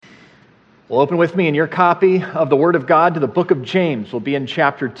Well, open with me in your copy of the Word of God to the book of James. We'll be in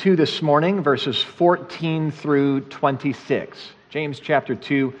chapter 2 this morning, verses 14 through 26. James chapter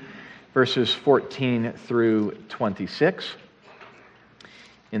 2, verses 14 through 26.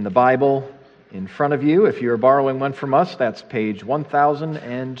 In the Bible in front of you, if you're borrowing one from us, that's page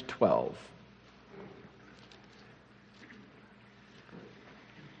 1012.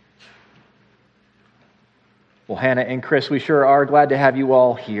 Well, Hannah and Chris, we sure are glad to have you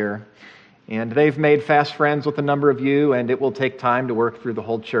all here. And they've made fast friends with a number of you, and it will take time to work through the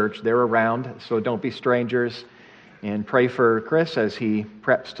whole church. They're around, so don't be strangers. And pray for Chris as he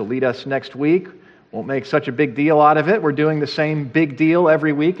preps to lead us next week. Won't make such a big deal out of it. We're doing the same big deal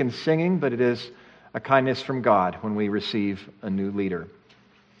every week and singing, but it is a kindness from God when we receive a new leader.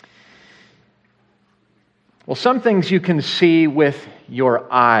 Well, some things you can see with your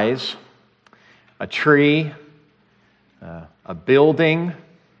eyes. A tree, a building.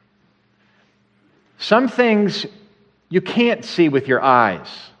 Some things you can't see with your eyes.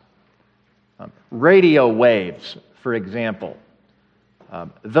 Radio waves, for example.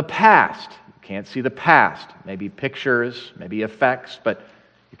 The past. You can't see the past. Maybe pictures, maybe effects, but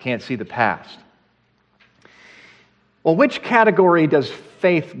you can't see the past. Well, which category does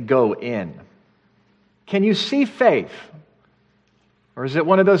faith go in? Can you see faith? Or is it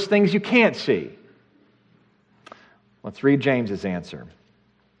one of those things you can't see? Let's read James's answer.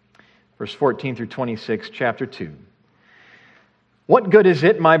 Verse 14 through 26, chapter 2. What good is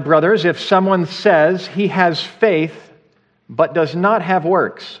it, my brothers, if someone says he has faith but does not have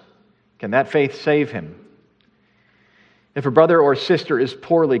works? Can that faith save him? If a brother or sister is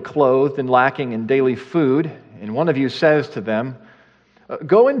poorly clothed and lacking in daily food, and one of you says to them,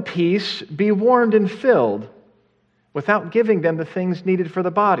 "Go in peace, be warmed and filled," without giving them the things needed for the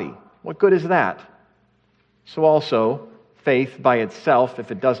body, what good is that? So also, faith by itself, if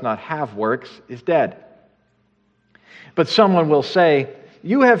it does not have works, is dead. But someone will say,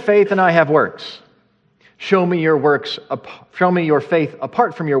 "You have faith and I have works. Show me your faith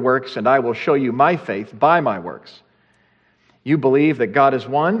apart from your works, and I will show you my faith by my works. You believe that God is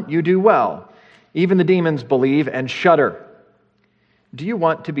one, you do well. Even the demons believe and shudder. Do you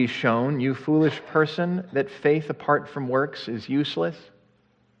want to be shown, you foolish person, that faith apart from works is useless?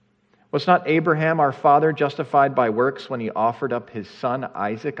 Was not Abraham, our father, justified by works when he offered up his son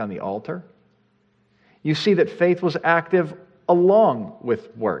Isaac on the altar? You see that faith was active along with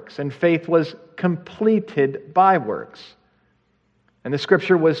works, and faith was completed by works. And the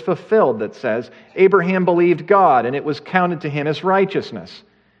scripture was fulfilled that says, Abraham believed God, and it was counted to him as righteousness,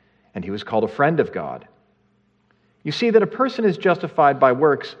 and he was called a friend of God. You see that a person is justified by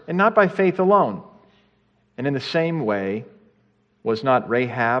works and not by faith alone. And in the same way, was not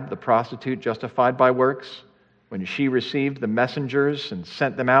Rahab the prostitute justified by works when she received the messengers and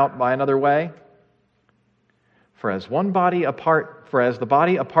sent them out by another way? For as the body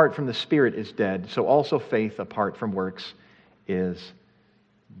apart from the Spirit is dead, so also faith apart from works is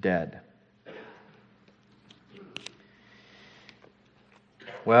dead.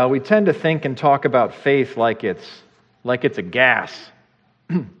 Well, we tend to think and talk about faith like it's a gas,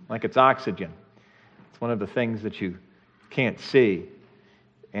 like it's oxygen. It's one of the things that you can't see.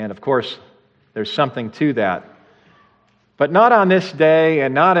 And of course, there's something to that. But not on this day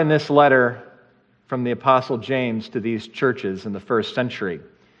and not in this letter from the Apostle James to these churches in the first century.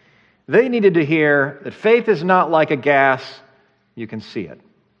 They needed to hear that faith is not like a gas, you can see it.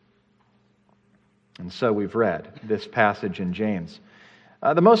 And so we've read this passage in James.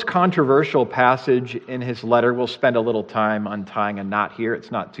 The most controversial passage in his letter, we'll spend a little time untying a knot here.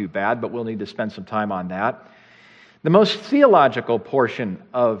 It's not too bad, but we'll need to spend some time on that. The most theological portion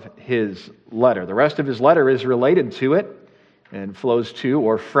of his letter. The rest of his letter is related to it and flows to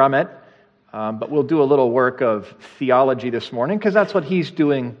or from it. But we'll do a little work of theology this morning because that's what he's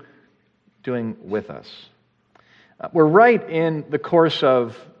doing with us. We're right in the course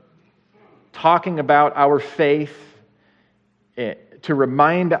of talking about our faith to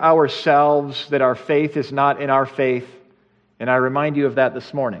remind ourselves that our faith is not in our faith. And I remind you of that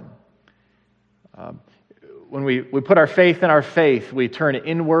this morning. When we put our faith in our faith, we turn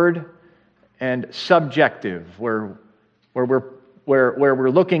inward and subjective, where we're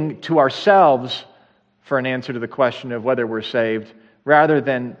looking to ourselves for an answer to the question of whether we're saved, rather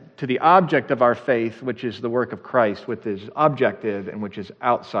than to the object of our faith, which is the work of Christ, which is objective and which is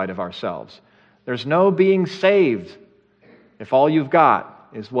outside of ourselves. There's no being saved if all you've got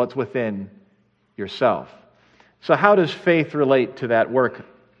is what's within yourself. So how does faith relate to that work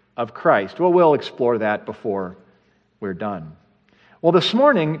of Christ? Well, we'll explore that before we're done. Well, this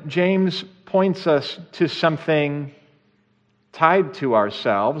morning, James points us to something tied to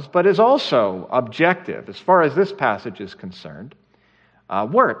ourselves, but is also objective, as far as this passage is concerned,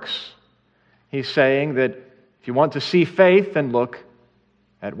 works. He's saying that if you want to see faith, then look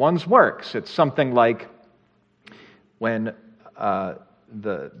at one's works. It's something like when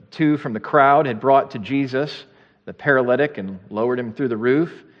the two from the crowd had brought to Jesus the paralytic and lowered him through the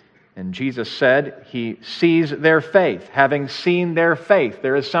roof, and Jesus said he sees their faith. Having seen their faith,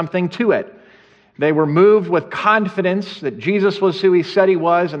 there is something to it. They were moved with confidence that Jesus was who he said he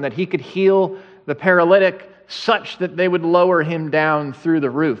was and that he could heal the paralytic such that they would lower him down through the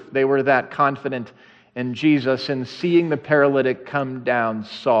roof. They were that confident in Jesus, and seeing the paralytic come down,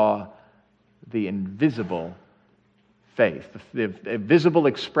 saw the invisible faith, the visible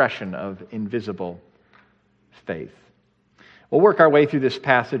expression of invisible faith. We'll work our way through this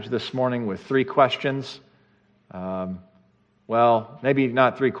passage this morning with 3 questions. Well, maybe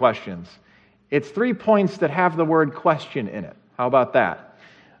not 3 questions. It's 3 points that have the word question in it. How about that?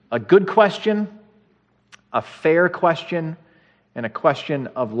 A good question, a fair question, and a question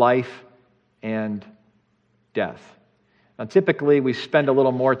of life and death. Now, typically, we spend a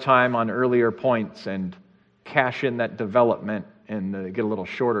little more time on earlier points and cash in that development and get a little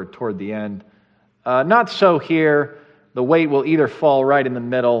shorter toward the end. Not so here. The weight will either fall right in the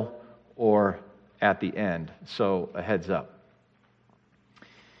middle or at the end. So, a heads up.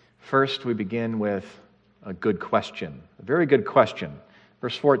 First, we begin with a good question, a very good question.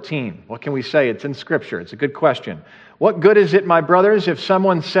 Verse 14, what can we say? It's in Scripture. It's a good question. What good is it, my brothers, if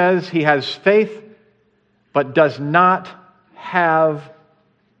someone says he has faith but does not have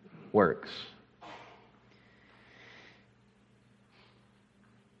works?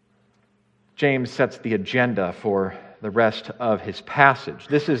 James sets the agenda for the rest of his passage.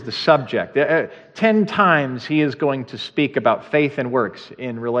 This is the subject. 10 times he is going to speak about faith and works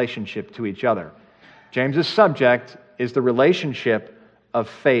in relationship to each other. James's subject is the relationship of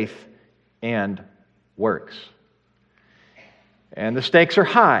faith and works. And the stakes are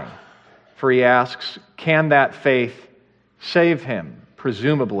high, for he asks, can that faith save him?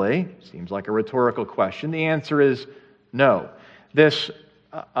 Presumably, seems like a rhetorical question. The answer is no. This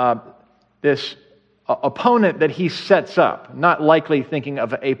opponent that he sets up, not likely thinking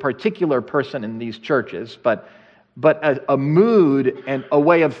of a particular person in these churches, but a mood and a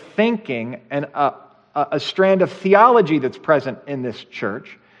way of thinking and a strand of theology that's present in this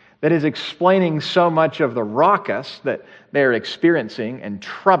church that is explaining so much of the raucous that they're experiencing and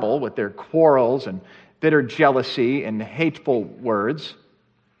trouble with their quarrels and bitter jealousy and hateful words.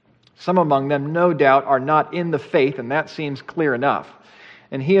 Some among them, no doubt, are not in the faith, and that seems clear enough.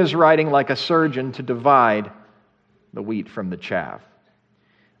 And he is writing like a surgeon to divide the wheat from the chaff.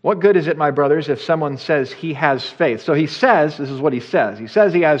 What good is it, my brothers, if someone says he has faith? So he says, this is what he says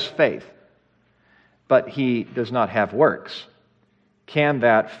he has faith, but he does not have works. Can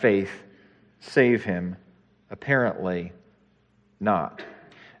that faith save him? Apparently not.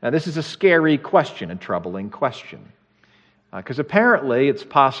 Now this is a scary question, a troubling question. Because apparently it's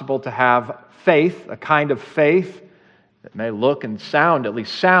possible to have faith, a kind of faith that may look and sound, at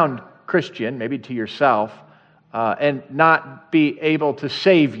least sound Christian, maybe to yourself, and not be able to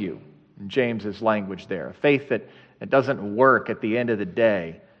save you, in James's language there. A faith that doesn't work at the end of the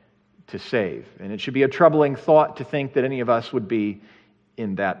day to save. And it should be a troubling thought to think that any of us would be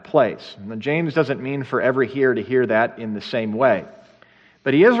in that place. And James doesn't mean for every hearer to hear that in the same way.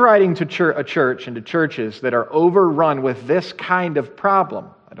 But he is writing to a church and to churches that are overrun with this kind of problem.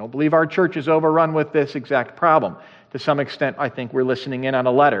 I don't believe our church is overrun with this exact problem. To some extent, I think we're listening in on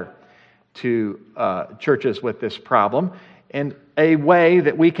a letter to churches with this problem. And a way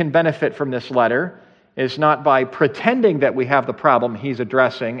that we can benefit from this letter is not by pretending that we have the problem he's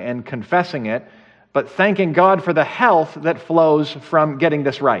addressing and confessing it, but thanking God for the health that flows from getting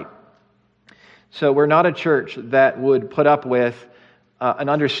this right. So we're not a church that would put up with an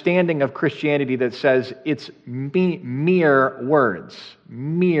understanding of Christianity that says it's mere words.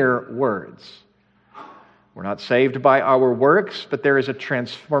 Mere words. We're not saved by our works, but there is a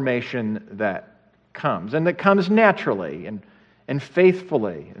transformation that comes, and that comes naturally and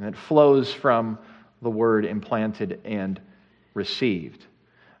faithfully, and it flows from the word implanted and received.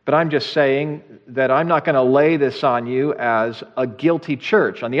 But I'm just saying that I'm not going to lay this on you as a guilty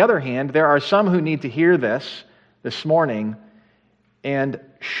church. On the other hand, there are some who need to hear this morning and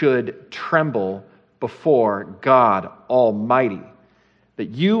should tremble before God Almighty. That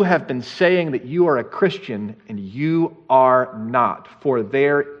you have been saying that you are a Christian and you are not, for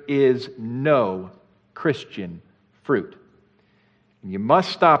there is no Christian fruit. And you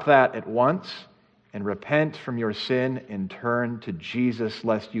must stop that at once and repent from your sin and turn to Jesus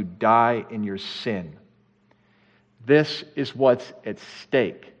lest you die in your sin. This is what's at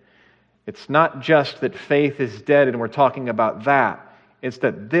stake. It's not just that faith is dead and we're talking about that. It's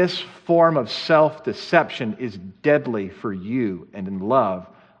that this form of self-deception is deadly for you, and in love,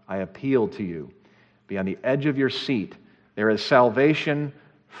 I appeal to you. Be on the edge of your seat. There is salvation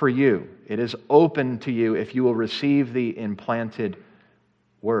for you. It is open to you if you will receive the implanted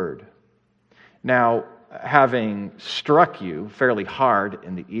word. Now, having struck you fairly hard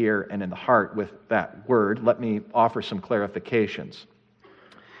in the ear and in the heart with that word, let me offer some clarifications.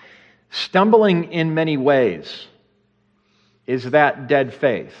 Stumbling in many ways, is that dead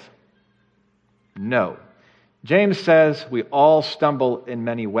faith? No. James says we all stumble in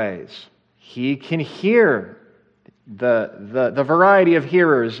many ways. He can hear the variety of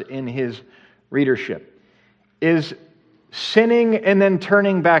hearers in his readership. Is sinning and then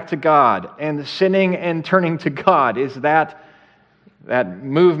turning back to God, and sinning and turning to God, is that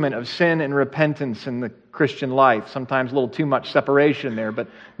movement of sin and repentance in the Christian life? Sometimes a little too much separation there, but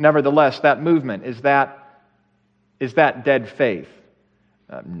nevertheless, that movement, is that dead faith?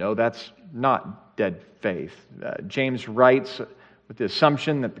 No, that's not dead faith. James writes with the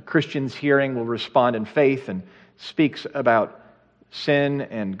assumption that the Christian's hearing will respond in faith, and speaks about sin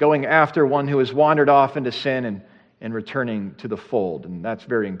and going after one who has wandered off into sin and returning to the fold, and that's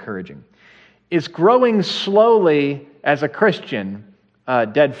very encouraging. Is growing slowly as a Christian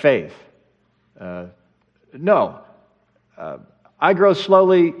dead faith? No. I grow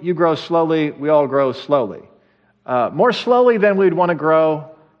slowly, you grow slowly, we all grow slowly. More slowly than we'd want to grow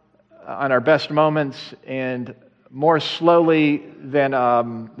on our best moments, and more slowly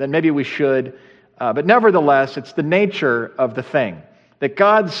than maybe we should. But nevertheless, it's the nature of the thing that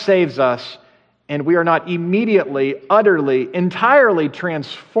God saves us, and we are not immediately, utterly, entirely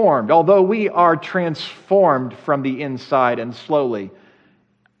transformed, although we are transformed from the inside and slowly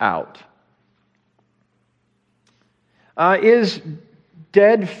out. Is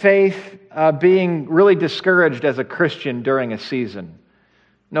dead faith being really discouraged as a Christian during a season?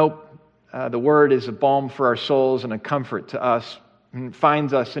 Nope. The Word is a balm for our souls and a comfort to us, and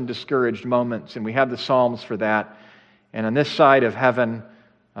finds us in discouraged moments, and we have the Psalms for that. And on this side of heaven,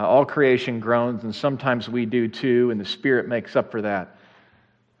 all creation groans, and sometimes we do too, and the Spirit makes up for that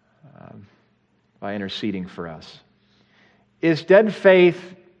by interceding for us. Is dead faith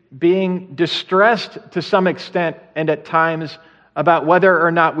being distressed to some extent and at times about whether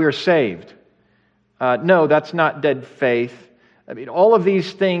or not we're saved? No, that's not dead faith. I mean, all of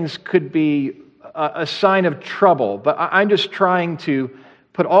these things could be a sign of trouble, but I'm just trying to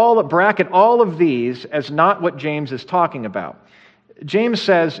bracket all of these as not what James is talking about. James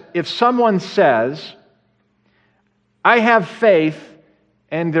says, if someone says, I have faith,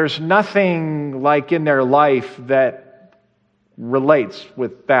 and there's nothing like in their life that relates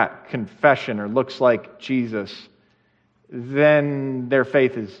with that confession or looks like Jesus, then their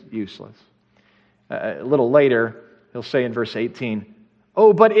faith is useless. A little later, he'll say in verse 18,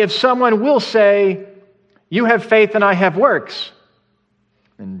 oh, but if someone will say, you have faith and I have works,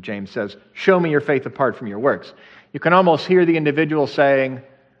 and James says, show me your faith apart from your works. You can almost hear the individual saying,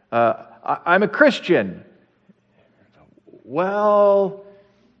 I'm a Christian. Well,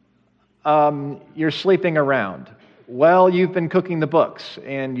 you're sleeping around. Well, you've been cooking the books,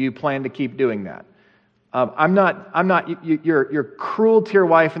 and you plan to keep doing that. You're cruel to your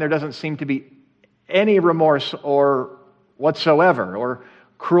wife, and there doesn't seem to be any remorse or whatsoever, or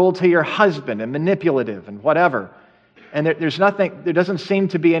cruel to your husband and manipulative and whatever. And there doesn't seem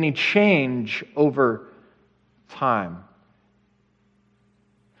to be any change over time.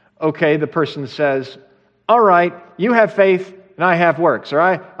 Okay, the person says, all right, you have faith and I have works, or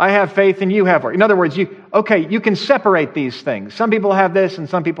I have faith and you have works. In other words, you can separate these things. Some people have this and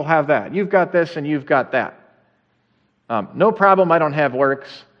some people have that. You've got this and you've got that. No problem, I don't have works.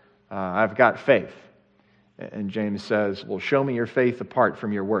 I've got faith. And James says, well, show me your faith apart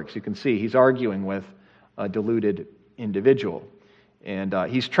from your works. You can see he's arguing with a deluded individual. And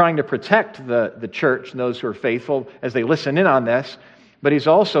he's trying to protect the church and those who are faithful as they listen in on this. But he's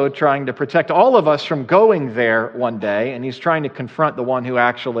also trying to protect all of us from going there one day. And he's trying to confront the one who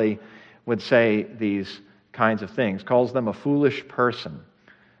actually would say these kinds of things. Calls them a foolish person.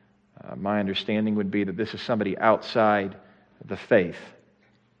 My understanding would be that this is somebody outside the faith.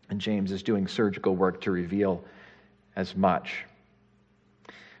 And James is doing surgical work to reveal as much.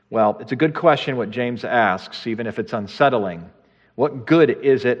 Well, it's a good question what James asks, even if it's unsettling. What good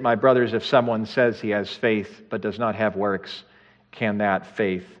is it, my brothers, if someone says he has faith but does not have works? Can that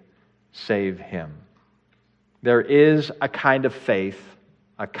faith save him? There is a kind of faith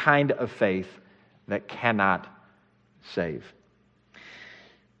that cannot save.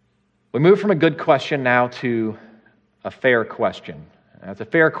 We move from a good question now to a fair question. That's a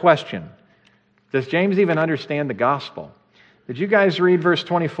fair question. Does James even understand the gospel? Did you guys read verse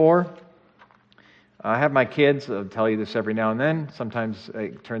 24? I have my kids, I'll tell you this every now and then. Sometimes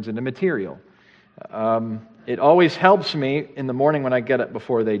it turns into material. It always helps me in the morning when I get up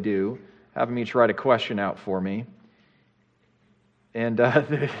before they do, have them each write a question out for me. And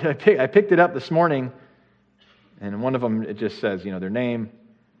I picked it up this morning, and one of them, it just says, their name,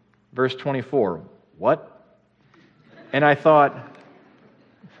 verse 24. What? And I thought,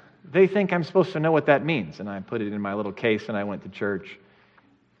 they think I'm supposed to know what that means. And I put it in my little case, and I went to church.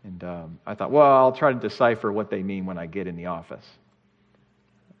 And I thought, well, I'll try to decipher what they mean when I get in the office.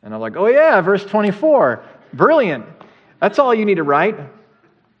 And I'm like, oh yeah, verse 24. Brilliant. That's all you need to write.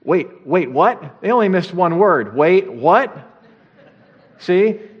 Wait, what? They only missed one word. Wait, what?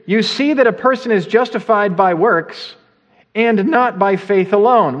 See? You see that a person is justified by works and not by faith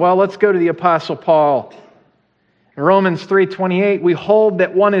alone. Well, let's go to the Apostle Paul. In Romans 3:28, we hold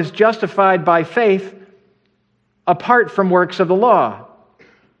that one is justified by faith apart from works of the law.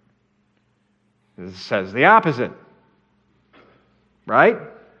 This says the opposite. Right?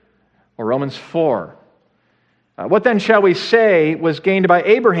 Or Romans 4. What then shall we say was gained by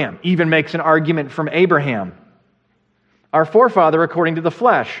Abraham? Even makes an argument from Abraham, our forefather according to the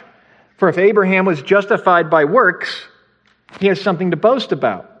flesh. For if Abraham was justified by works, he has something to boast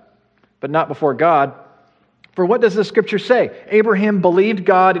about, but not before God. For what does the Scripture say? Abraham believed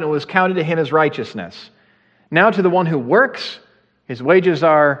God, and it was counted to him as righteousness. Now to the one who works, his wages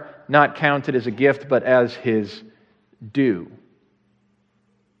are not counted as a gift, but as his due.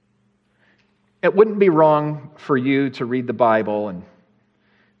 It wouldn't be wrong for you to read the Bible and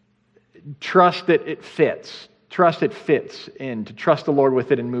trust that it fits. Trust it fits in, to trust the Lord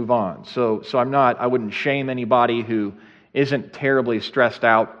with it and move on. So I wouldn't shame anybody who isn't terribly stressed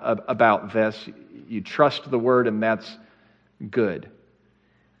out about this. You trust the Word, and that's good.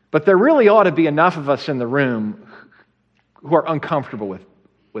 But there really ought to be enough of us in the room who are uncomfortable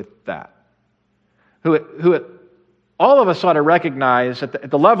with that. All of us ought to recognize at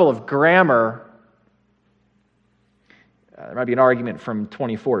the level of grammar, there might be an argument from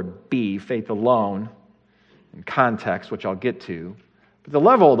 24b, faith alone, in context, which I'll get to. But the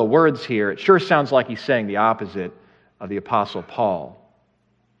level of the words here, it sure sounds like he's saying the opposite of the Apostle Paul.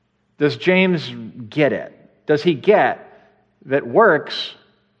 Does James get it? Does he get that works,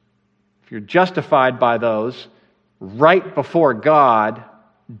 if you're justified by those, right before God,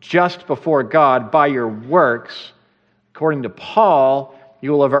 just before God, by your works, according to Paul,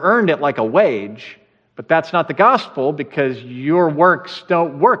 you will have earned it like a wage, but that's not the gospel because your works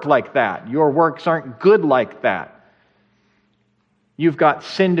don't work like that. Your works aren't good like that. You've got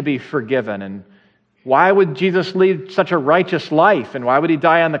sin to be forgiven. And why would Jesus lead such a righteous life? And why would he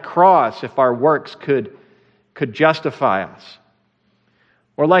die on the cross if our works could justify us?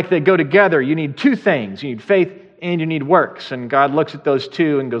 Or like they go together, you need two things. You need faith and you need works. And God looks at those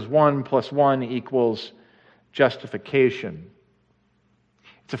two and goes 1 + 1 equals justification.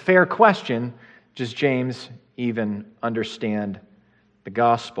 It's a fair question. Does James even understand the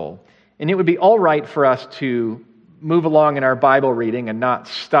gospel? And it would be all right for us to move along in our Bible reading and not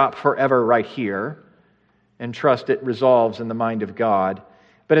stop forever right here and trust it resolves in the mind of God.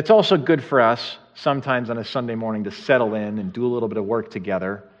 But it's also good for us sometimes on a Sunday morning to settle in and do a little bit of work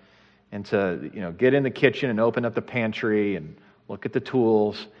together and to get in the kitchen and open up the pantry and look at the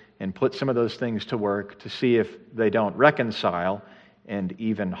tools and put some of those things to work to see if they don't reconcile and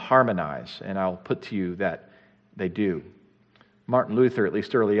even harmonize. And I'll put to you that they do. Martin Luther, at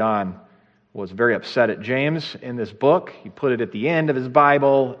least early on, was very upset at James in this book. He put it at the end of his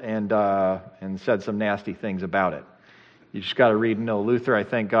Bible and said some nasty things about it. You just got to read and know Luther. I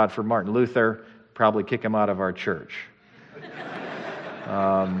thank God for Martin Luther. Probably kick him out of our church.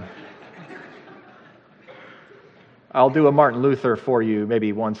 I'll do a Martin Luther for you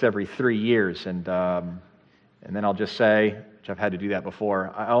maybe once every 3 years, and then I'll just say, which I've had to do that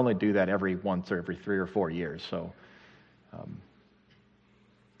before, I only do that every once or every 3 or 4 years. So,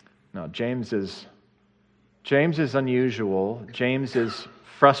 no, James is unusual. James is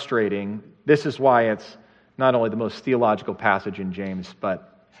frustrating. This is why it's not only the most theological passage in James, but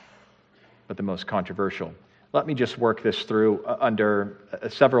the most controversial. Let me just work this through under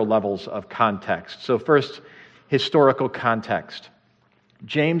several levels of context. So first, historical context.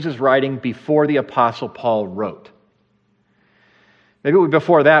 James is writing before the Apostle Paul wrote. Maybe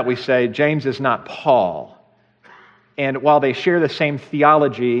before that we say James is not Paul. And while they share the same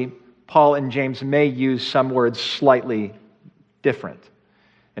theology, Paul and James may use some words slightly different.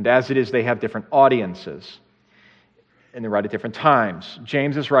 And as it is, they have different audiences. And they write at different times.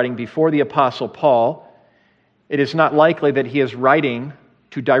 James is writing before the Apostle Paul. it is not likely that he is writing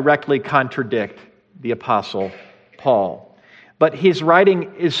to directly contradict the Apostle Paul. But his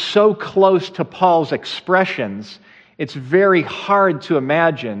writing is so close to Paul's expressions, it's very hard to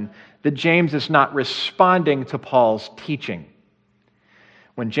imagine that James is not responding to Paul's teaching.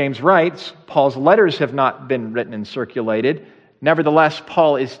 When James writes, Paul's letters have not been written and circulated. Nevertheless,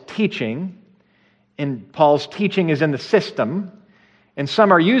 Paul is teaching, and Paul's teaching is in the system. And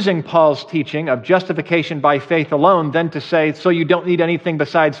some are using Paul's teaching of justification by faith alone then to say, so you don't need anything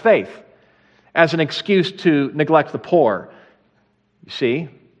besides faith, as an excuse to neglect the poor. You see,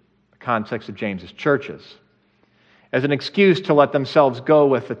 the context of James's churches. As an excuse to let themselves go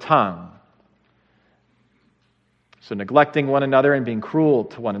with the tongue. So neglecting one another and being cruel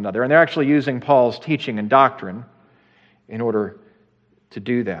to one another. And they're actually using Paul's teaching and doctrine in order to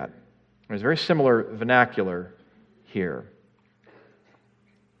do that. There's a very similar vernacular here.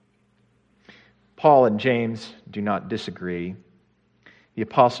 Paul and James do not disagree. The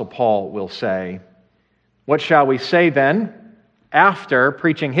Apostle Paul will say, "What shall we say then, after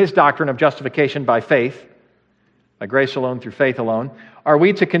preaching his doctrine of justification by faith, by grace alone, through faith alone? Are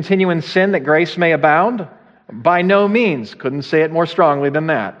we to continue in sin that grace may abound? By no means." Couldn't say it more strongly than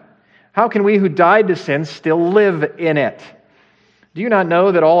that. "How can we who died to sin still live in it? Do you not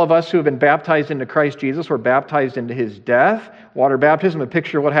know that all of us who have been baptized into Christ Jesus were baptized into his death?" Water baptism, a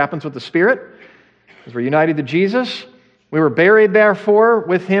picture of what happens with the Spirit. As we're united to Jesus, we were buried, therefore,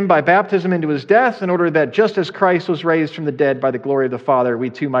 with him by baptism into his death, in order that just as Christ was raised from the dead by the glory of the Father, we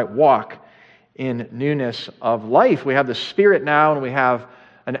too might walk in newness of life. We have the Spirit now, and we have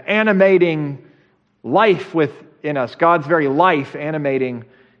an animating life within us, God's very life animating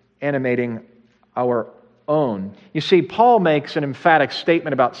our own. You see, Paul makes an emphatic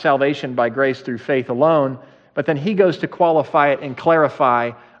statement about salvation by grace through faith alone, but then he goes to qualify it and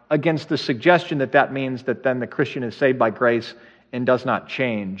clarify against the suggestion that that means that then the Christian is saved by grace and does not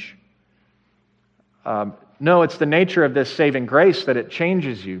change. No, it's the nature of this saving grace that it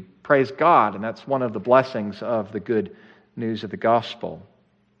changes you. Praise God, and that's one of the blessings of the good news of the gospel.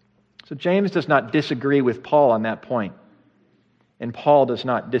 So James does not disagree with Paul on that point, and Paul does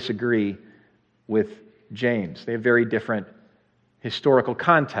not disagree with James. They have very different historical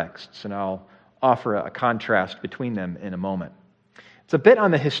contexts, and I'll offer a contrast between them in a moment. It's a bit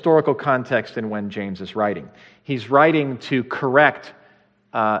on the historical context in when James is writing. He's writing to correct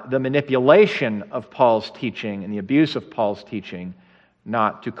the manipulation of Paul's teaching and the abuse of Paul's teaching,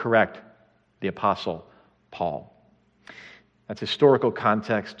 not to correct the Apostle Paul. That's historical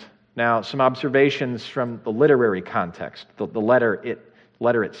context. Now, some observations from the literary context, the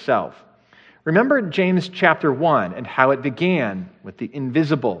letter itself. Remember James chapter 1 and how it began with the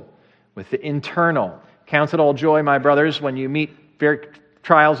invisible, with the internal. "Count it all joy, my brothers, when you meet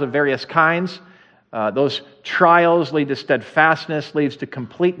trials of various kinds. Those trials lead to steadfastness, leads to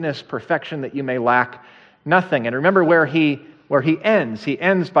completeness, perfection, that you may lack nothing." And remember where he ends. He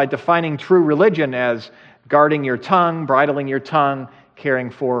ends by defining true religion as guarding your tongue, bridling your tongue, caring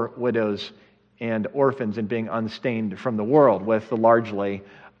for widows and orphans, and being unstained from the world, with the largely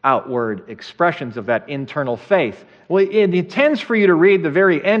outward expressions of that internal faith. Well, it intends for you to read the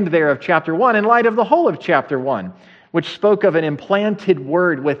very end there of chapter 1 in light of the whole of chapter 1, which spoke of an implanted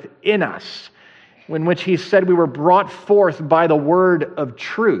word within us, in which he said we were brought forth by the word of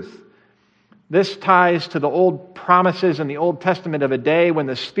truth. This ties to the old promises in the Old Testament of a day when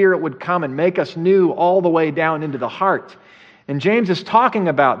the Spirit would come and make us new all the way down into the heart. And James is talking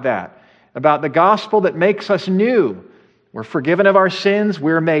about that, about the gospel that makes us new. We're forgiven of our sins,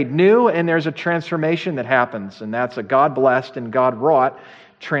 we're made new, and there's a transformation that happens, and that's a God-blessed and God-wrought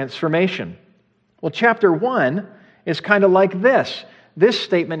transformation. Well, chapter 1 is kind of like this. This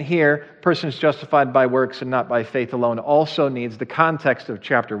statement here, "person is justified by works and not by faith alone," also needs the context of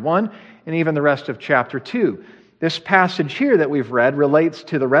chapter 1 and even the rest of chapter 2. This passage here that we've read relates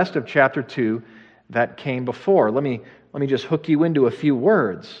to the rest of chapter 2 that came before. Let me just hook you into a few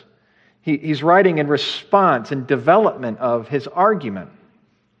words. He's writing in response and development of his argument.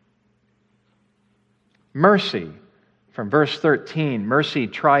 Mercy, from verse 13, mercy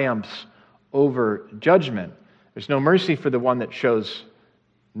triumphs over judgment. There's no mercy for the one that shows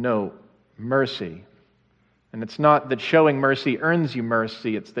no mercy. And it's not that showing mercy earns you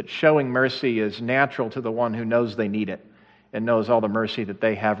mercy, it's that showing mercy is natural to the one who knows they need it and knows all the mercy that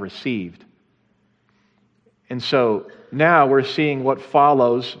they have received. And so now we're seeing what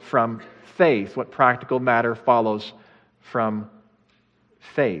follows from faith, what practical matter follows from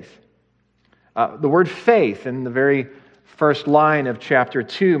faith. The word faith in the very first line of chapter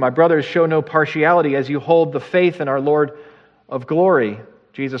 2, "My brothers, show no partiality as you hold the faith in our Lord of glory,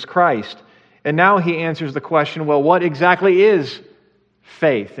 Jesus Christ." And now he answers the question, well, what exactly is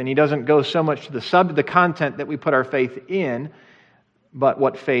faith? And he doesn't go so much to the content that we put our faith in, but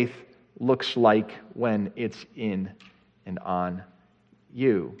what faith looks like when it's in and on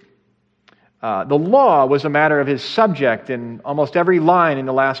you. The law was a matter of his subject in almost every line in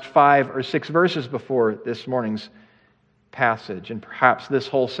the last 5 or 6 verses before this morning's passage. And perhaps this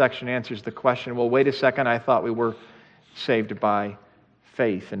whole section answers the question, well, wait a second, I thought we were saved by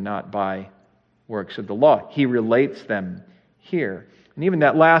faith and not by works of the law. He relates them here. And even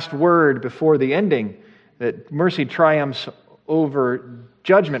that last word before the ending, that mercy triumphs over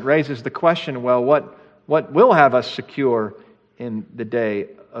judgment, raises the question, well, what will have us secure in the day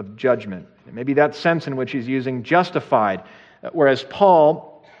of judgment? And maybe that sense in which he's using justified, whereas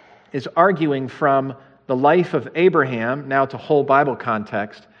Paul is arguing from the life of Abraham, now to whole Bible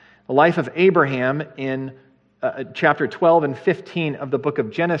context, the life of Abraham in chapter 12 and 15 of the book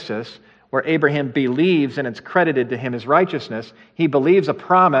of Genesis, where Abraham believes and it's credited to him as righteousness. He believes a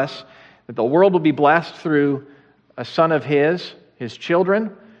promise that the world will be blessed through a son of his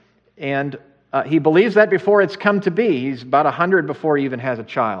children, and he believes that before it's come to be. He's about 100 before he even has a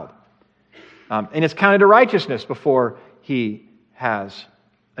child. And it's counted to righteousness before he has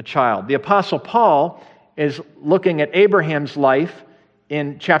a child. The Apostle Paul is looking at Abraham's life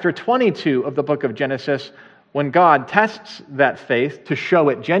in chapter 22 of the book of Genesis, when God tests that faith to show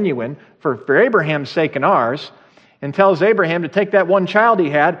it genuine for Abraham's sake and ours, and tells Abraham to take that one child he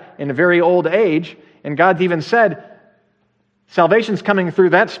had in a very old age, and God's even said, salvation's coming through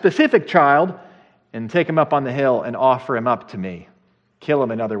that specific child, and take him up on the hill and offer him up to me. Kill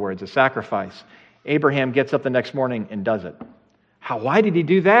him, in other words, a sacrifice. Abraham gets up the next morning and does it. Why did he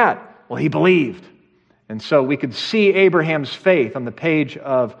do that? Well, he believed. And so we could see Abraham's faith on the page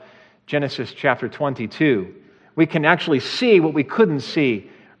of Genesis chapter 22. We can actually see what we couldn't see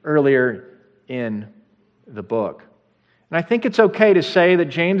earlier in the book. And I think it's okay to say that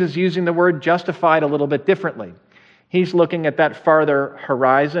James is using the word justified a little bit differently. He's looking at that farther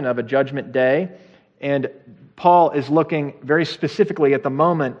horizon of a judgment day, and Paul is looking very specifically at the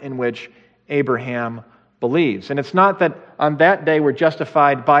moment in which Abraham believes. And it's not that on that day we're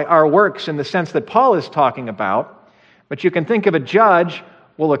justified by our works in the sense that Paul is talking about, but you can think of a judge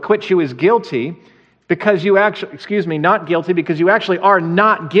will acquit you as guilty because you actually, not guilty because you actually are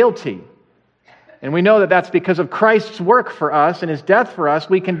not guilty. And we know that that's because of Christ's work for us and his death for us.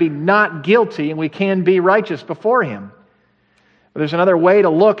 We can be not guilty and we can be righteous before him. But there's another way to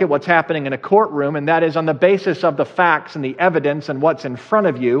look at what's happening in a courtroom, and that is on the basis of the facts and the evidence and what's in front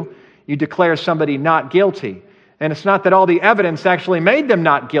of you, you declare somebody not guilty. And it's not that all the evidence actually made them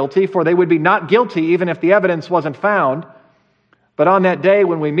not guilty, for they would be not guilty even if the evidence wasn't found. But on that day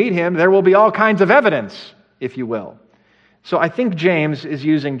when we meet him, there will be all kinds of evidence, if you will. So I think James is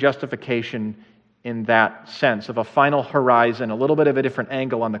using justification in that sense of a final horizon, a little bit of a different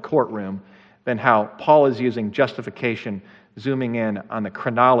angle on the courtroom than how Paul is using justification, zooming in on the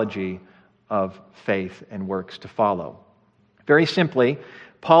chronology of faith and works to follow. Very simply,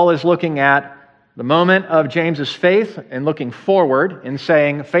 Paul is looking at the moment of James's faith and looking forward and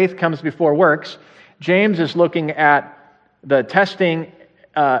saying faith comes before works. James is looking at the testing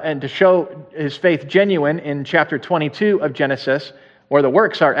and to show his faith genuine in chapter 22 of Genesis, where the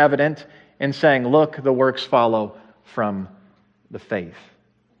works are evident, and saying, look, the works follow from the faith.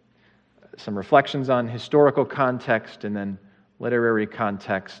 Some reflections on historical context and then literary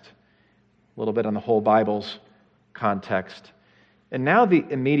context, a little bit on the whole Bible's context. And now the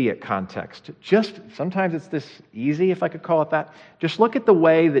immediate context. Just, sometimes it's this easy, if I could call it that. Just look at the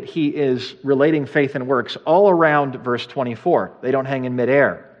way that he is relating faith and works all around verse 24. They don't hang in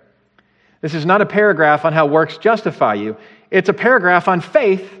midair. This is not a paragraph on how works justify you. It's a paragraph on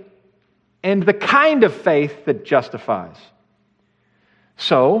faith and the kind of faith that justifies.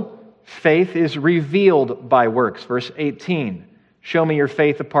 So, faith is revealed by works. Verse 18, show me your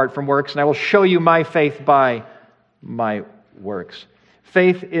faith apart from works, and I will show you my faith by my works.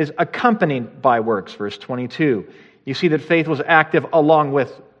 Faith is accompanied by works. Verse 22, you see that faith was active along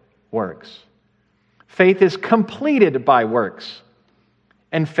with works. Faith is completed by works.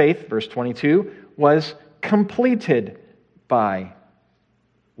 And faith, verse 22, was completed by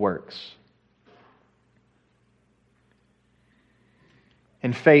works.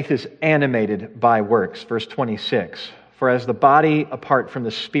 And faith is animated by works. Verse 26, for as the body apart from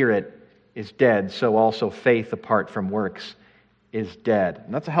the spirit is dead, so also faith apart from works is dead.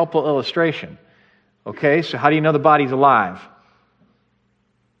 And that's a helpful illustration. Okay, so how do you know the body's alive?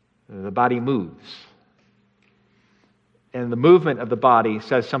 The body moves. And the movement of the body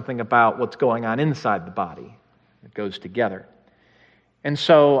says something about what's going on inside the body. It goes together. And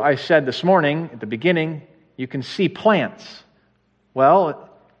so I said this morning at the beginning, you can see plants. Well,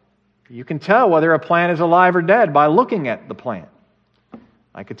 you can tell whether a plant is alive or dead by looking at the plant.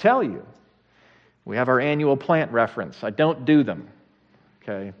 I could tell you. We have our annual plant reference. I don't do them.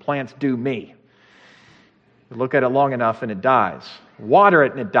 Okay, plants do me. You look at it long enough and it dies. Water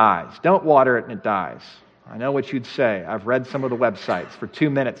it and it dies. Don't water it and it dies. I know what you'd say. I've read some of the websites for 2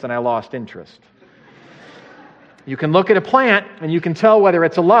 minutes and I lost interest. You can look at a plant and you can tell whether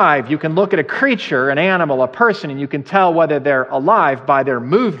it's alive. You can look at a creature, an animal, a person, and you can tell whether they're alive by their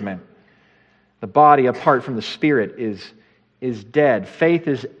movement. The body apart from the spirit is dead. Faith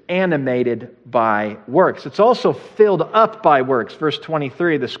is animated by works. It's also filled up by works. Verse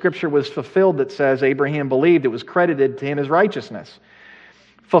 23, the scripture was fulfilled that says Abraham believed, it was credited to him as righteousness.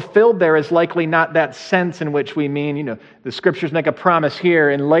 Fulfilled there is likely not that sense in which we mean, the scriptures make a promise here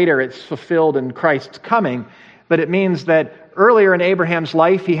and later it's fulfilled in Christ's coming. But it means that earlier in Abraham's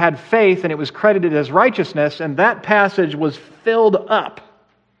life he had faith and it was credited as righteousness, and that passage was filled up.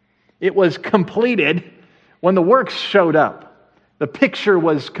 It was completed when the works showed up. The picture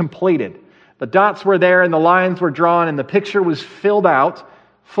was completed. The dots were there and the lines were drawn and the picture was filled out,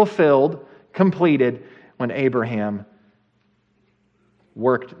 fulfilled, completed when Abraham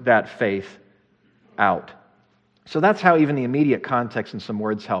worked that faith out. So that's how even the immediate context and some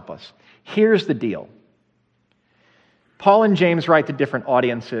words help us. Here's the deal. Paul and James write to different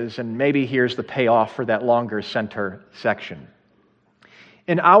audiences, and maybe here's the payoff for that longer center section.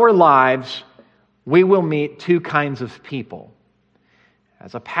 In our lives, we will meet two kinds of people.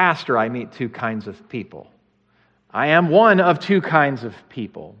 As a pastor, I meet two kinds of people. I am one of two kinds of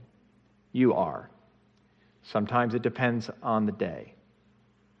people. You are. Sometimes it depends on the day.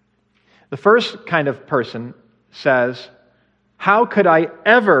 The first kind of person says, how could I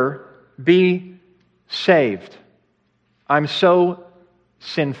ever be saved? I'm so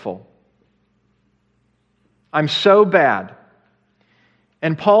sinful. I'm so bad.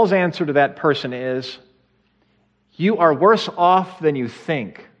 And Paul's answer to that person is, you are worse off than you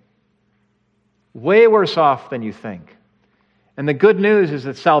think. Way worse off than you think. And the good news is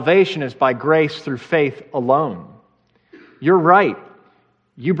that salvation is by grace through faith alone. You're right.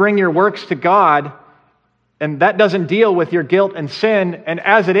 You bring your works to God, and that doesn't deal with your guilt and sin, and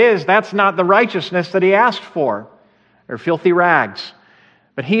as it is, that's not the righteousness that He asked for. They're filthy rags.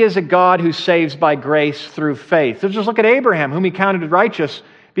 But He is a God who saves by grace through faith. So just look at Abraham, whom He counted righteous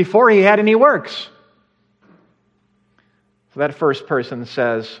before he had any works. So that first person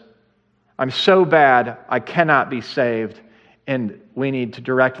says, I'm so bad, I cannot be saved. And we need to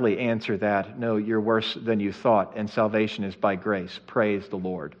directly answer that. No, you're worse than you thought, and salvation is by grace. Praise the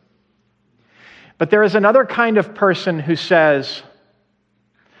Lord. But there is another kind of person who says,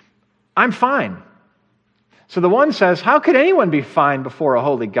 I'm fine. So the one says, how could anyone be fine before a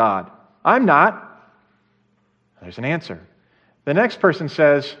holy God? I'm not. There's an answer. The next person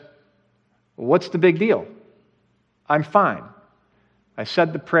says, what's the big deal? I'm fine. I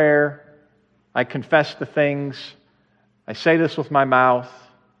said the prayer. I confess the things. I say this with my mouth.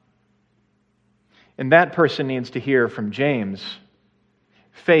 And that person needs to hear from James.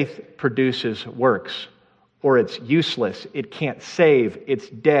 Faith produces works, or it's useless. It can't save. It's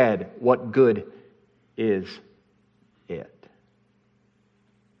dead. What good is it?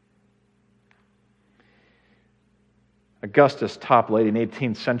 Augustus Toplady, an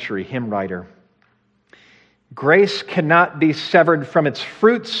 18th century hymn writer. Grace cannot be severed from its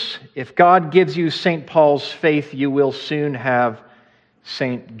fruits. If God gives you St. Paul's faith, you will soon have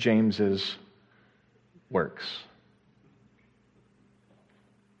St. James's works.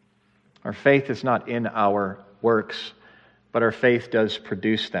 Our faith is not in our works, but our faith does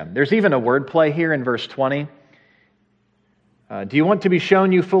produce them. There's even a wordplay here in verse 20. Do you want to be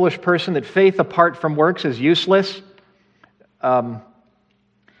shown, you foolish person, that faith apart from works is useless?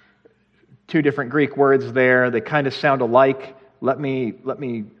 Two different Greek words there. They kind of sound alike. Let me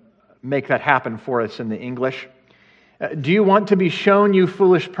make that happen for us in the English. Do you want to be shown, you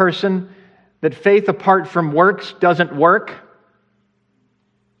foolish person, that faith apart from works doesn't work?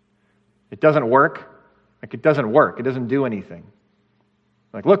 It doesn't work. Like, it doesn't work. It doesn't do anything.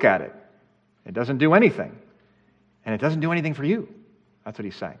 Like, look at it. It doesn't do anything. And it doesn't do anything for you. That's what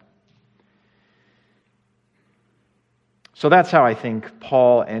he's saying. So that's how I think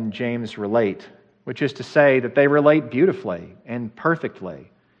Paul and James relate, which is to say that they relate beautifully and perfectly.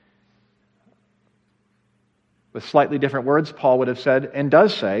 With slightly different words, Paul would have said and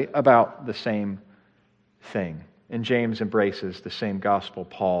does say about the same thing. And James embraces the same gospel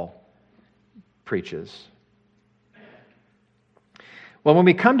Paul preaches. Well, when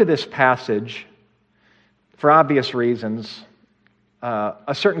we come to this passage, for obvious reasons,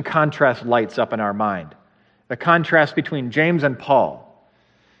 a certain contrast lights up in our mind. The contrast between James and Paul.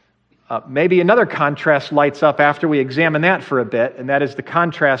 Maybe another contrast lights up after we examine that for a bit, and that is the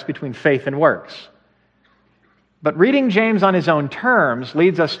contrast between faith and works. But reading James on his own terms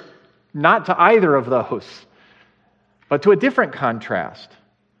leads us not to either of those, but to a different contrast.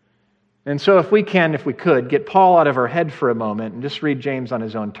 And so if we could, get Paul out of our head for a moment and just read James on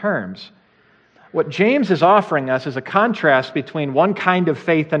his own terms, what James is offering us is a contrast between one kind of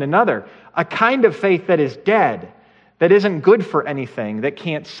faith and another, a kind of faith that is dead, that isn't good for anything, that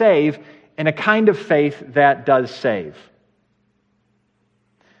can't save, and a kind of faith that does save.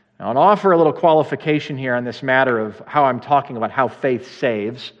 Now, I'll offer a little qualification here on this matter of how I'm talking about how faith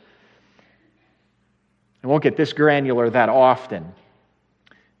saves. I won't get this granular that often,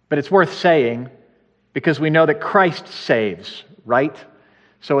 but it's worth saying because we know that Christ saves, right?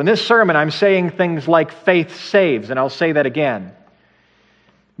 So in this sermon, I'm saying things like faith saves, and I'll say that again.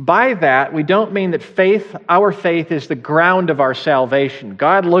 By that, we don't mean that our faith is the ground of our salvation.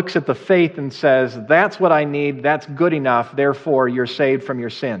 God looks at the faith and says, that's what I need, that's good enough, therefore you're saved from your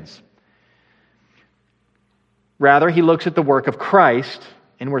sins. Rather, he looks at the work of Christ,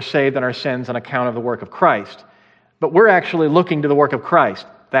 and we're saved on our sins on account of the work of Christ. But we're actually looking to the work of Christ.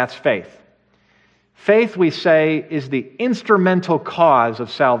 That's faith. Faith, we say, is the instrumental cause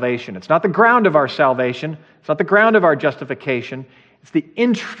of salvation. It's not the ground of our salvation. It's not the ground of our justification. It's the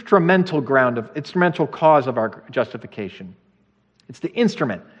instrumental cause of our justification. It's the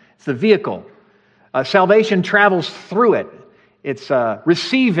instrument. It's the vehicle. Salvation travels through it. It's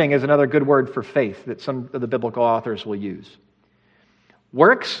receiving is another good word for faith that some of the biblical authors will use.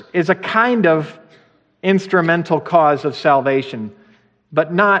 Works is a kind of instrumental cause of salvation,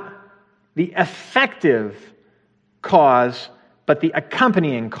 but not the effective cause, but the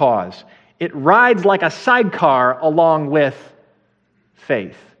accompanying cause. It rides like a sidecar along with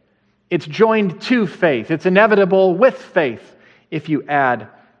faith. It's joined to faith. It's inevitable with faith if you add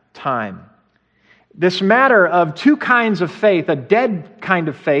time. This matter of two kinds of faith, a dead kind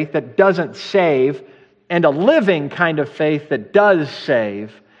of faith that doesn't save and a living kind of faith that does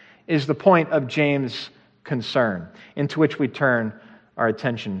save, is the point of James' concern, into which we turn our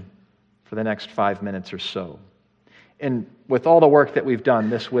attention for the next 5 minutes or so. And with all the work that we've done,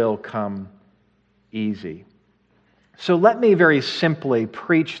 this will come easy. So let me very simply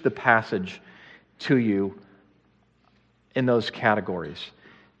preach the passage to you in those categories.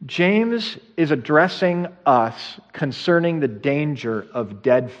 James is addressing us concerning the danger of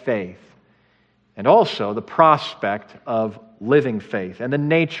dead faith and also the prospect of living faith and the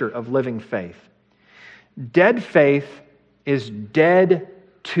nature of living faith. Dead faith is dead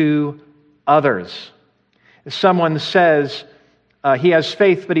to others. If someone says he has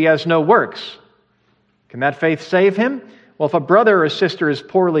faith but he has no works, can that faith save him? Well, if a brother or sister is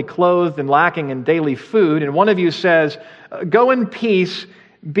poorly clothed and lacking in daily food, and one of you says, go in peace,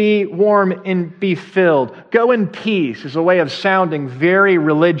 be warm and be filled. Go in peace is a way of sounding very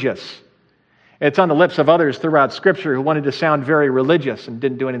religious. It's on the lips of others throughout Scripture who wanted to sound very religious and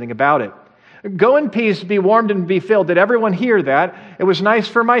didn't do anything about it. Go in peace, be warmed and be filled. Did everyone hear that? It was nice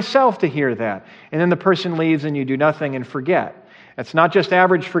for myself to hear that. And then the person leaves and you do nothing and forget. It's not just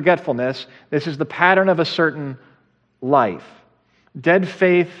average forgetfulness. This is the pattern of a certain life. Dead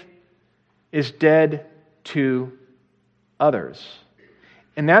faith is dead to others.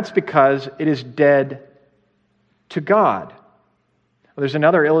 And that's because it is dead to God. Well, there's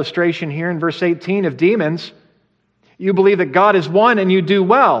another illustration here in verse 18 of demons. You believe that God is one and you do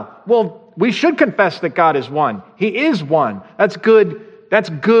well. Well, we should confess that God is one. He is one. That's good. That's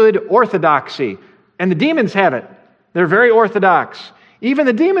good orthodoxy. And the demons have it. They're very orthodox. Even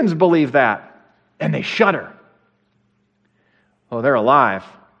the demons believe that. And they shudder. Oh, they're alive.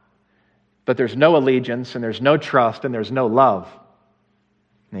 But there's no allegiance, and there's no trust, and there's no love.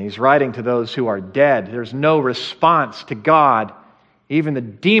 And he's writing to those who are dead. There's no response to God. Even the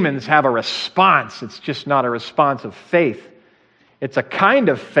demons have a response. It's just not a response of faith. It's a kind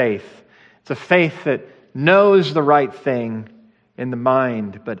of faith. It's a faith that knows the right thing in the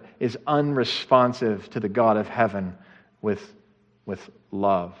mind, but is unresponsive to the God of heaven with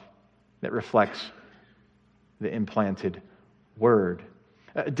love that reflects the implanted word.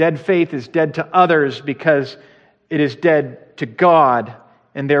 Dead faith is dead to others because it is dead to God,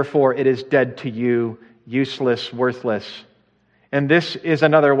 and therefore it is dead to you, useless, worthless. And this is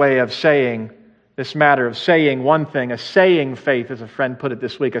another way of saying this matter of saying one thing, a saying faith, as a friend put it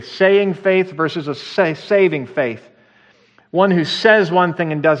this week, a saying faith versus a saving faith. One who says one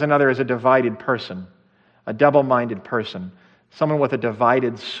thing and does another is a divided person, a double-minded person, someone with a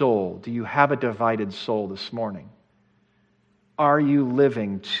divided soul. Do you have a divided soul this morning? are you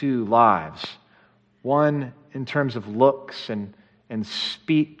living two lives? One in terms of looks and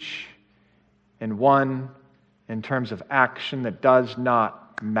speech, and one in terms of action that does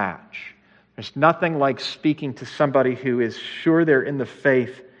not match. There's nothing like speaking to somebody who is sure they're in the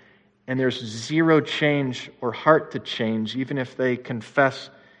faith and there's zero change or heart to change, even if they confess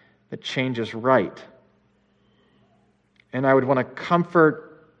that change is right. And I would want to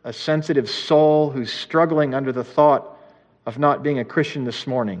comfort a sensitive soul who's struggling under the thought of not being a Christian this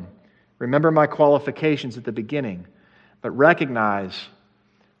morning. Remember my qualifications at the beginning, but recognize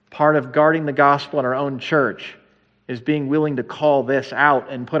part of guarding the gospel in our own church is being willing to call this out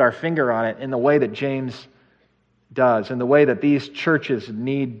and put our finger on it in the way that James does, in the way that these churches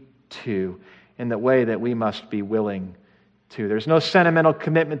need to, in the way that we must be willing to. There's no sentimental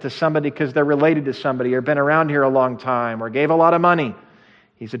commitment to somebody because they're related to somebody or been around here a long time or gave a lot of money.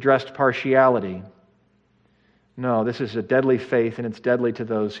 He's addressed partiality. No, this is a deadly faith, and it's deadly to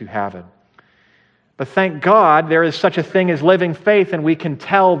those who have it. But thank God there is such a thing as living faith, and we can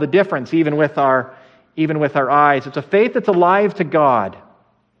tell the difference even with our eyes. It's a faith that's alive to God.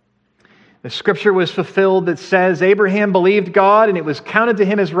 The scripture was fulfilled that says Abraham believed God, and it was counted to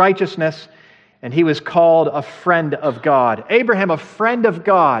him as righteousness, and he was called a friend of God. Abraham, a friend of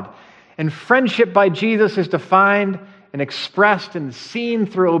God. And friendship by Jesus is defined and expressed and seen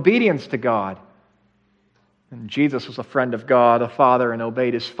through obedience to God. And Jesus was a friend of God, a father, and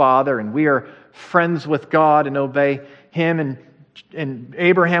obeyed his father. And we are friends with God and obey him. And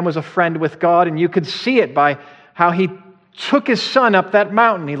Abraham was a friend with God. And you could see it by how he took his son up that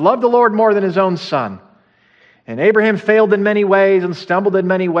mountain. He loved the Lord more than his own son. And Abraham failed in many ways and stumbled in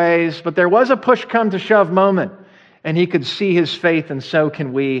many ways. But there was a push-come-to-shove moment. And he could see his faith, and so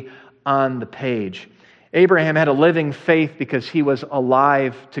can we on the page. Abraham had a living faith because he was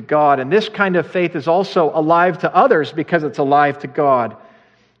alive to God. And this kind of faith is also alive to others because it's alive to God.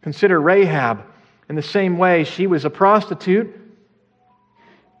 Consider Rahab. In the same way, she was a prostitute.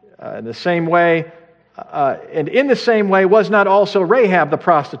 In the same way, was not also Rahab the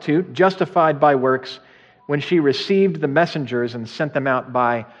prostitute, justified by works, when she received the messengers and sent them out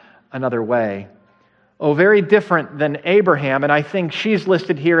by another way? Oh, very different than Abraham, and I think she's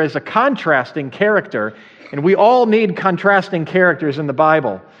listed here as a contrasting character, and we all need contrasting characters in the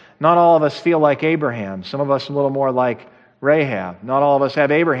Bible. Not all of us feel like Abraham. Some of us a little more like Rahab. Not all of us have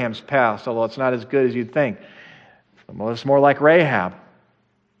Abraham's past, although it's not as good as you'd think. Some of us more like Rahab.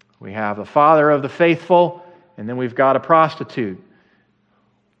 We have the father of the faithful, and then we've got a prostitute.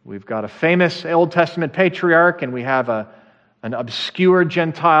 We've got a famous Old Testament patriarch, and we have an obscure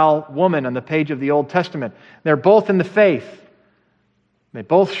Gentile woman on the page of the Old Testament. They're both in the faith. They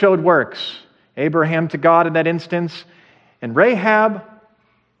both showed works. Abraham to God in that instance, and Rahab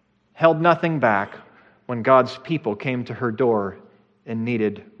held nothing back when God's people came to her door and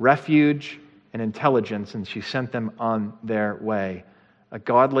needed refuge and intelligence, and she sent them on their way. A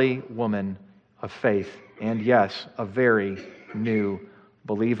godly woman of faith, and yes, a very new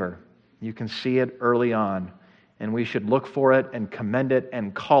believer. You can see it early on, and we should look for it and commend it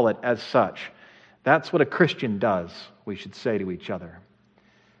and call it as such. That's what a Christian does, we should say to each other.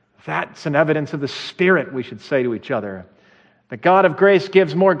 That's an evidence of the Spirit, we should say to each other. The God of grace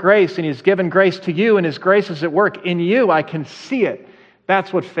gives more grace, and He's given grace to you, and His grace is at work in you. I can see it.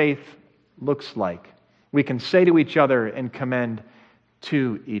 That's what faith looks like. We can say to each other and commend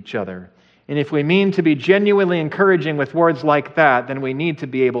to each other. And if we mean to be genuinely encouraging with words like that, then we need to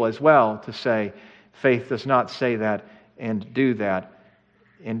be able as well to say, faith does not say that and do that.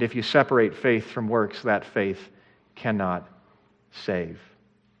 And if you separate faith from works, that faith cannot save.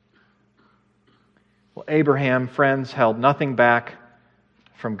 Well, Abraham, friends, held nothing back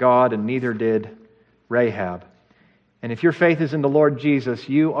from God, and neither did Rahab. And if your faith is in the Lord Jesus,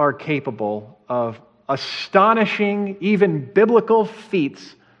 you are capable of astonishing, even biblical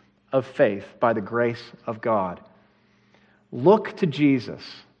feats of faith by the grace of God. Look to Jesus,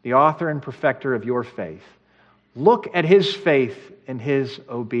 the author and perfecter of your faith. Look at His faith and His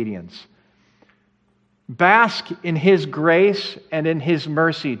obedience. Bask in His grace and in His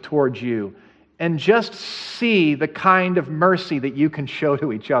mercy towards you, and just see the kind of mercy that you can show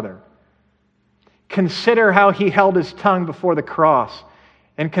to each other. Consider how He held His tongue before the cross,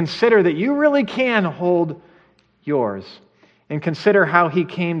 and consider that you really can hold yours. And consider how He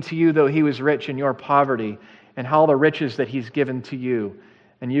came to you though He was rich in your poverty, and how the riches that He's given to you.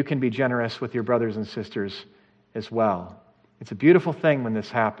 And you can be generous with your brothers and sisters as well. It's a beautiful thing when this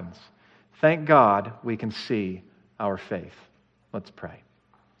happens. Thank God we can see our faith. Let's pray.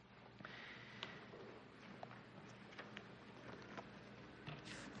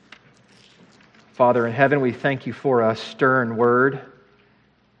 Father in heaven, we thank you for a stern word,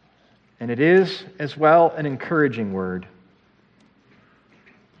 and it is as well an encouraging word.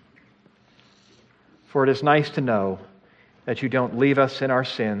 For it is nice to know that you don't leave us in our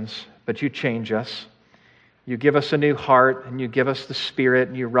sins, but you change us. You give us a new heart, and you give us the Spirit,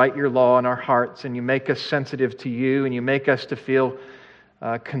 and you write your law in our hearts, and you make us sensitive to you, and you make us to feel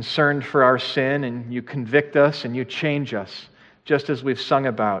concerned for our sin, and you convict us, and you change us, just as we've sung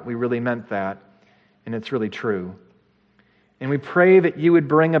about. We really meant that, and it's really true. And we pray that you would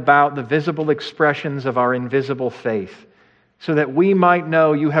bring about the visible expressions of our invisible faith, so that we might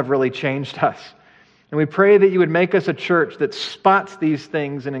know you have really changed us. And we pray that you would make us a church that spots these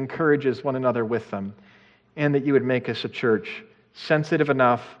things and encourages one another with them, and that you would make us a church sensitive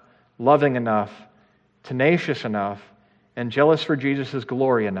enough, loving enough, tenacious enough, and jealous for Jesus'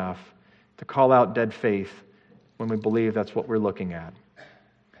 glory enough to call out dead faith when we believe that's what we're looking at.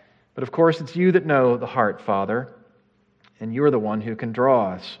 But of course, it's you that know the heart, Father, and you're the one who can draw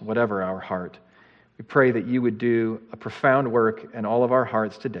us, whatever our heart. We pray that you would do a profound work in all of our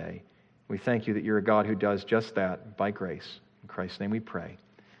hearts today. We thank you that you're a God who does just that by grace. In Christ's name we pray.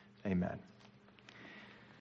 Amen.